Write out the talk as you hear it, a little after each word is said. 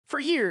For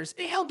years,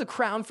 it held the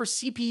crown for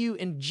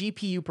CPU and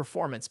GPU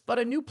performance, but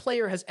a new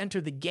player has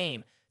entered the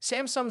game,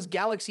 Samsung's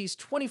Galaxy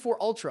S24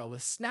 Ultra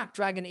with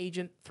Snapdragon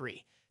Agent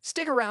 3.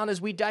 Stick around as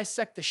we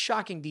dissect the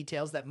shocking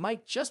details that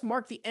might just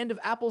mark the end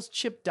of Apple's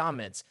chip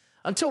dominance.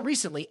 Until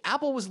recently,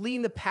 Apple was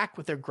leading the pack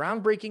with their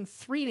groundbreaking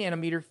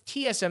 3nm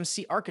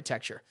TSMC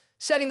architecture,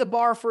 setting the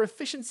bar for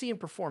efficiency and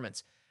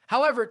performance.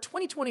 However,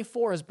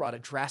 2024 has brought a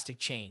drastic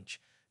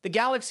change. The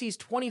Galaxy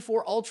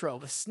S24 Ultra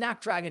with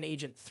Snapdragon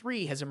Agent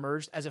 3 has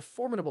emerged as a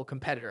formidable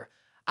competitor,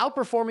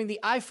 outperforming the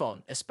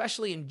iPhone,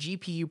 especially in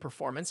GPU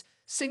performance,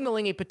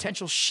 signaling a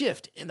potential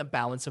shift in the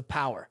balance of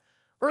power.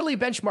 Early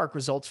benchmark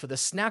results for the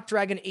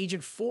Snapdragon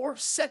Agent 4,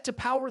 set to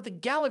power the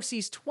Galaxy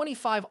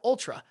S25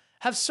 Ultra,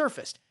 have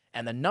surfaced,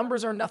 and the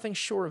numbers are nothing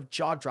short of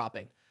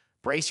jaw-dropping.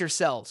 Brace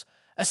yourselves.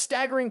 A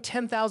staggering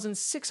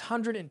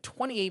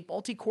 10,628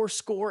 multi-core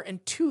score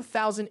and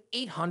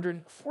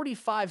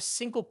 2,845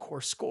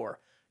 single-core score.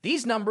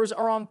 These numbers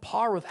are on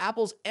par with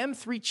Apple's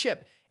M3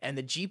 chip, and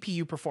the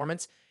GPU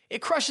performance,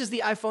 it crushes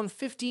the iPhone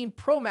 15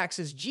 Pro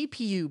Max's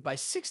GPU by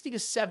 60 to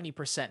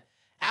 70%.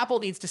 Apple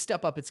needs to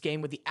step up its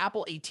game with the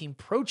Apple 18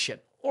 Pro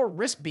chip, or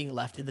risk being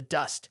left in the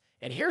dust.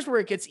 And here's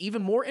where it gets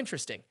even more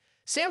interesting.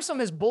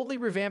 Samsung has boldly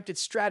revamped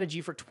its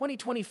strategy for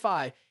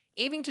 2025,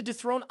 aiming to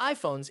dethrone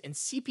iPhones in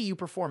CPU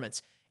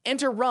performance.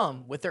 Enter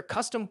ROM with their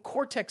custom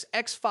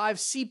Cortex-X5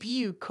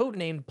 CPU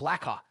codenamed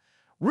Blackhawk.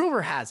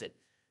 Rumor has it,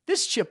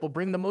 this chip will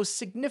bring the most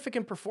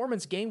significant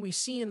performance gain we've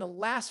seen in the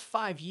last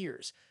 5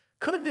 years.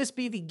 Could this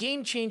be the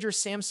game changer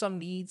Samsung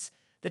needs?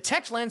 The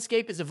tech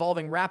landscape is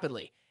evolving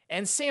rapidly,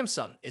 and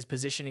Samsung is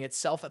positioning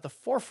itself at the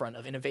forefront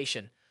of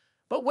innovation.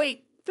 But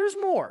wait, there's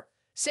more.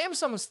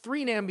 Samsung's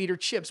 3nm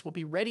chips will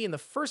be ready in the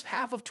first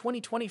half of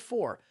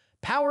 2024,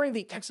 powering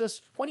the Nexus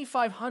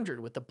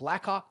 2500 with the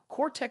Blackhawk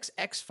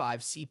Cortex-X5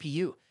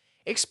 CPU.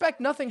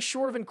 Expect nothing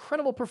short of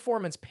incredible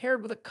performance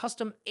paired with a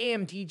custom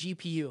AMD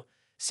GPU.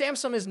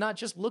 Samsung is not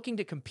just looking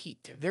to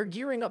compete, they're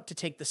gearing up to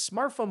take the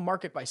smartphone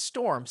market by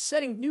storm,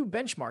 setting new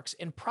benchmarks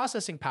in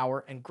processing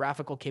power and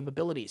graphical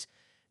capabilities.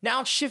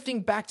 Now shifting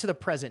back to the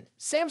present,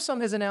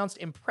 Samsung has announced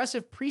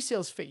impressive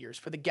pre-sales figures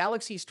for the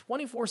Galaxy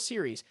S24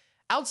 series,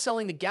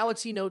 outselling the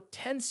Galaxy Note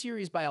 10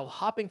 series by a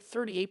whopping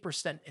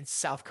 38% in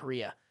South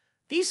Korea.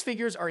 These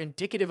figures are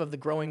indicative of the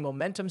growing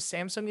momentum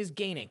Samsung is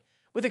gaining.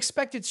 With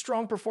expected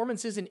strong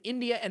performances in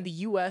India and the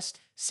US,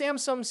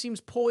 Samsung seems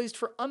poised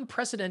for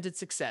unprecedented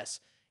success.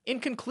 In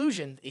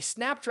conclusion, the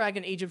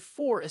Snapdragon Agent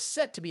 4 is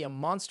set to be a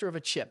monster of a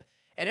chip,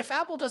 and if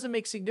Apple doesn't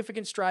make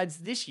significant strides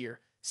this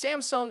year,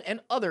 Samsung and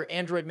other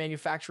Android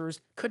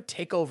manufacturers could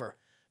take over.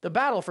 The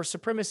battle for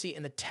supremacy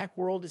in the tech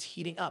world is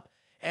heating up,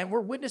 and we're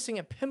witnessing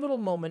a pivotal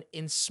moment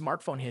in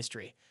smartphone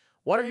history.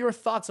 What are your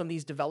thoughts on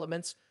these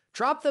developments?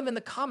 Drop them in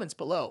the comments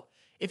below.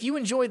 If you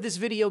enjoyed this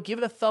video, give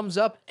it a thumbs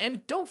up,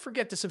 and don't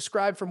forget to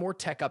subscribe for more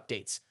tech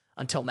updates.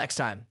 Until next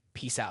time,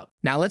 peace out.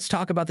 Now let's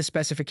talk about the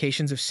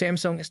specifications of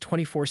Samsung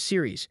S24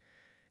 series.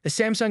 The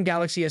Samsung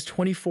Galaxy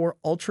S24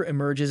 Ultra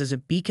emerges as a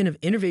beacon of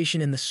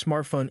innovation in the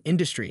smartphone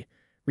industry,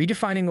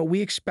 redefining what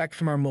we expect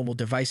from our mobile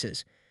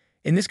devices.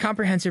 In this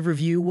comprehensive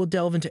review, we'll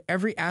delve into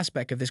every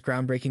aspect of this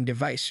groundbreaking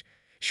device,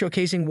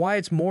 showcasing why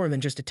it's more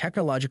than just a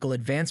technological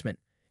advancement.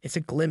 It's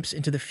a glimpse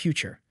into the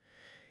future.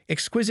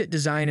 Exquisite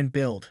design and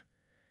build.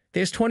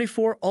 The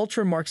S24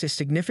 Ultra marks a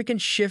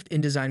significant shift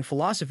in design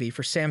philosophy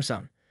for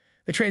Samsung.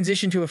 The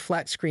transition to a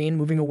flat screen,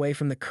 moving away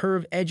from the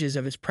curved edges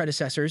of its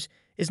predecessors,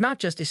 is not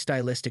just a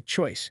stylistic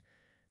choice.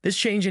 This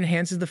change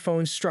enhances the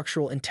phone's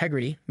structural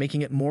integrity,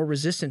 making it more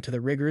resistant to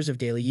the rigors of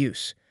daily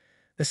use.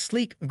 The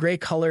sleek gray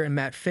color and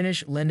matte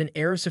finish lend an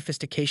air of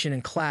sophistication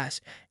and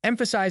class,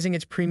 emphasizing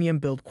its premium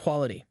build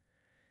quality.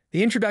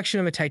 The introduction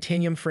of a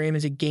titanium frame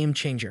is a game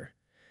changer.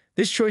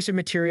 This choice of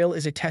material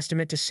is a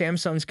testament to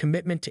Samsung's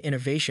commitment to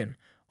innovation,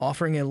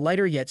 offering a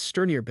lighter yet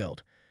sturdier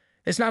build.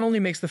 This not only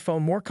makes the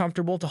phone more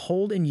comfortable to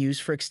hold and use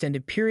for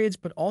extended periods,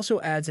 but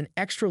also adds an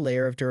extra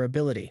layer of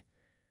durability.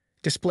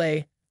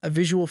 Display, a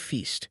visual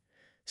feast.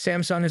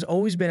 Samsung has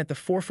always been at the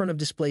forefront of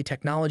display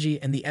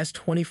technology, and the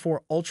S24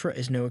 Ultra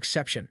is no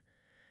exception.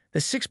 The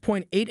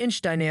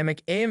 6.8-inch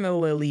dynamic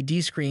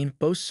AMOLED screen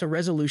boasts a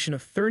resolution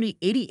of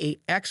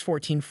 3088 x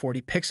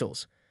 1440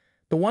 pixels.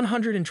 The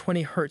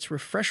 120Hz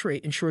refresh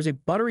rate ensures a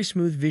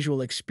buttery-smooth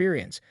visual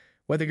experience,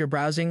 whether you're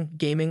browsing,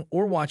 gaming,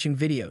 or watching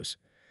videos.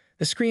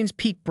 The screen's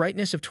peak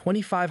brightness of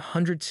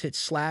 2500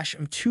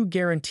 nits/2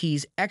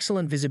 guarantees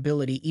excellent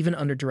visibility even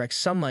under direct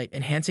sunlight,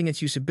 enhancing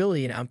its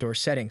usability in outdoor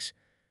settings.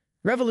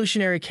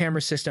 Revolutionary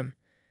camera system.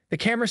 The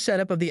camera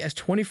setup of the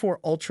S24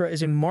 Ultra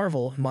is a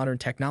marvel of modern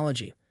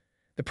technology.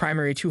 The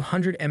primary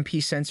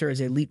 200MP sensor is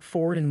a leap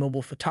forward in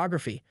mobile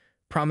photography,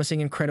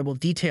 promising incredible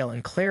detail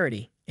and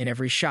clarity in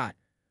every shot.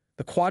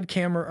 The quad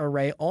camera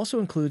array also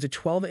includes a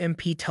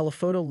 12MP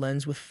telephoto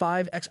lens with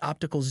 5x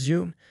optical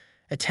zoom,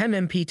 a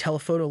 10MP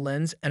telephoto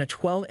lens, and a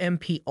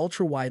 12MP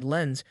ultra-wide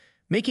lens,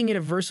 making it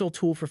a versatile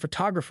tool for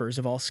photographers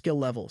of all skill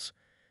levels.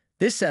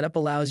 This setup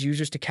allows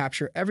users to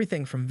capture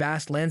everything from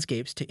vast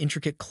landscapes to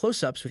intricate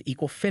close-ups with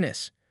equal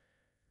finesse.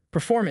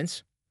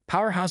 Performance,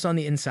 powerhouse on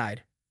the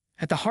inside.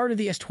 At the heart of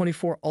the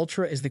S24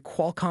 Ultra is the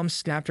Qualcomm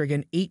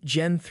Snapdragon 8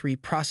 Gen 3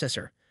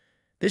 processor.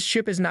 This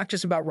chip is not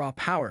just about raw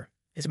power,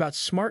 it's about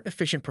smart,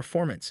 efficient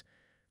performance.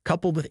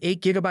 Coupled with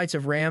 8 gigabytes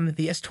of RAM,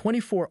 the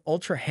S24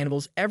 Ultra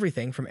handles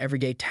everything from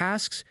everyday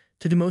tasks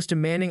to the most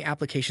demanding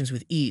applications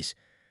with ease.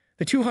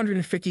 The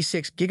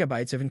 256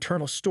 gigabytes of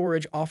internal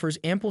storage offers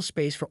ample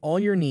space for all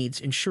your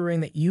needs, ensuring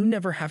that you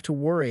never have to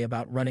worry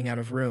about running out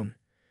of room.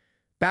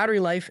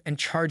 Battery life and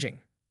charging.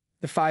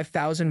 The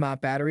 5,000 mAh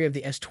battery of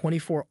the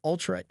S24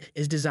 Ultra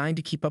is designed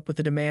to keep up with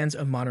the demands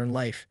of modern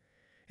life.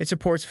 It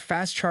supports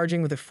fast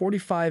charging with a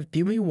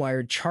 45W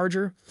wired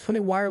charger,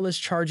 wireless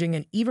charging,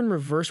 and even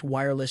reverse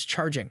wireless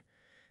charging.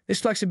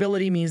 This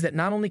flexibility means that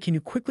not only can you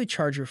quickly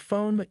charge your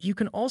phone, but you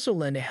can also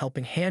lend a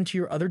helping hand to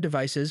your other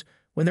devices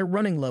when they're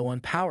running low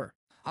on power.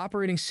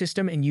 Operating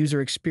system and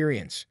user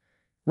experience.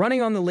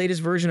 Running on the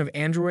latest version of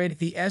Android,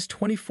 the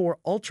S24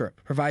 Ultra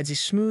provides a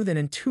smooth and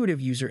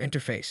intuitive user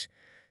interface.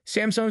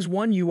 Samsung's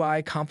One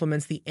UI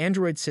complements the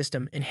Android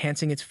system,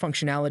 enhancing its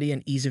functionality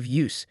and ease of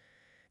use.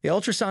 The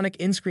ultrasonic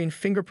in-screen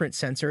fingerprint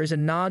sensor is a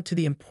nod to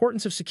the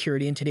importance of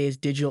security in today's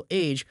digital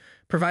age,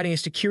 providing a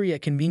secure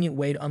yet convenient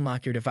way to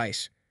unlock your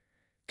device.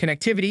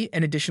 Connectivity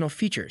and additional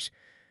features.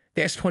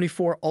 The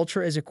S24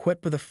 Ultra is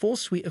equipped with a full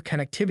suite of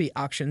connectivity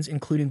options,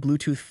 including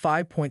Bluetooth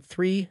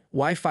 5.3,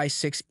 Wi-Fi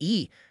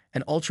 6E,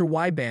 and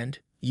ultra-wideband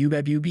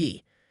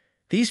UWB.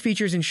 These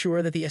features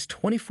ensure that the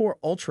S24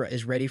 Ultra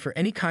is ready for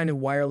any kind of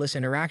wireless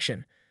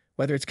interaction,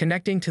 whether it's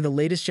connecting to the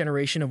latest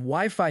generation of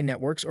Wi-Fi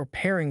networks or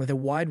pairing with a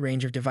wide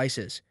range of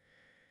devices.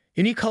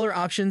 Unique color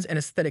options and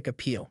aesthetic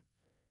appeal.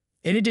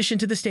 In addition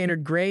to the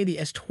standard gray, the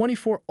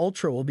S24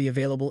 Ultra will be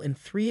available in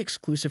 3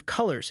 exclusive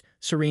colors: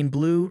 serene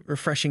blue,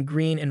 refreshing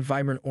green, and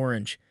vibrant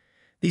orange.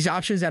 These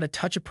options add a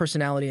touch of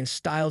personality and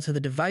style to the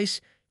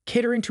device,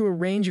 catering to a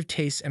range of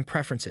tastes and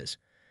preferences.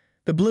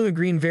 The blue and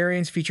green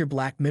variants feature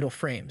black middle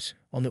frames,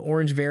 while the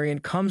orange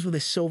variant comes with a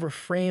silver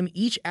frame,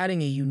 each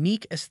adding a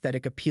unique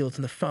aesthetic appeal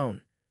to the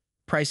phone.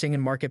 Pricing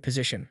and market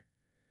position.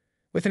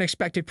 With an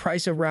expected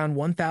price of around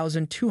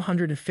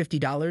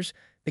 $1,250,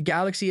 the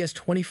Galaxy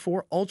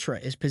S24 Ultra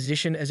is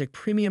positioned as a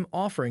premium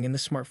offering in the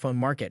smartphone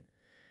market.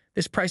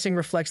 This pricing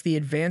reflects the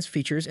advanced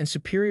features and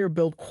superior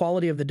build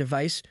quality of the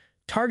device,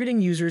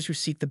 targeting users who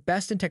seek the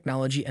best in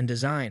technology and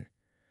design.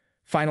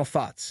 Final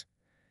thoughts.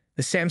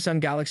 The Samsung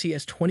Galaxy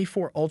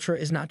S24 Ultra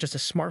is not just a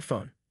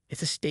smartphone,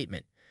 it's a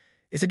statement.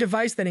 It's a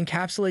device that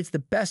encapsulates the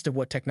best of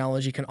what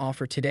technology can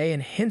offer today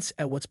and hints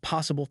at what's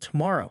possible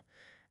tomorrow.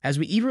 As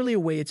we eagerly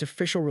await its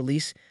official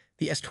release,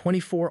 the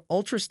S24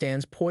 Ultra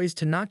stands poised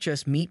to not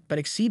just meet but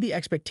exceed the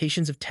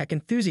expectations of tech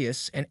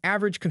enthusiasts and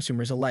average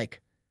consumers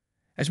alike.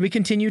 As we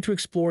continue to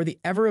explore the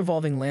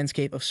ever-evolving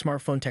landscape of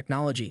smartphone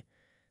technology,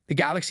 the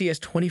Galaxy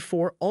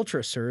S24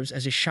 Ultra serves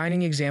as a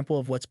shining example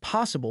of what's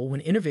possible when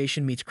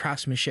innovation meets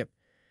craftsmanship.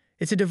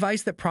 It's a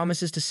device that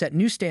promises to set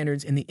new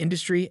standards in the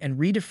industry and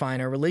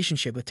redefine our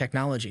relationship with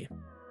technology.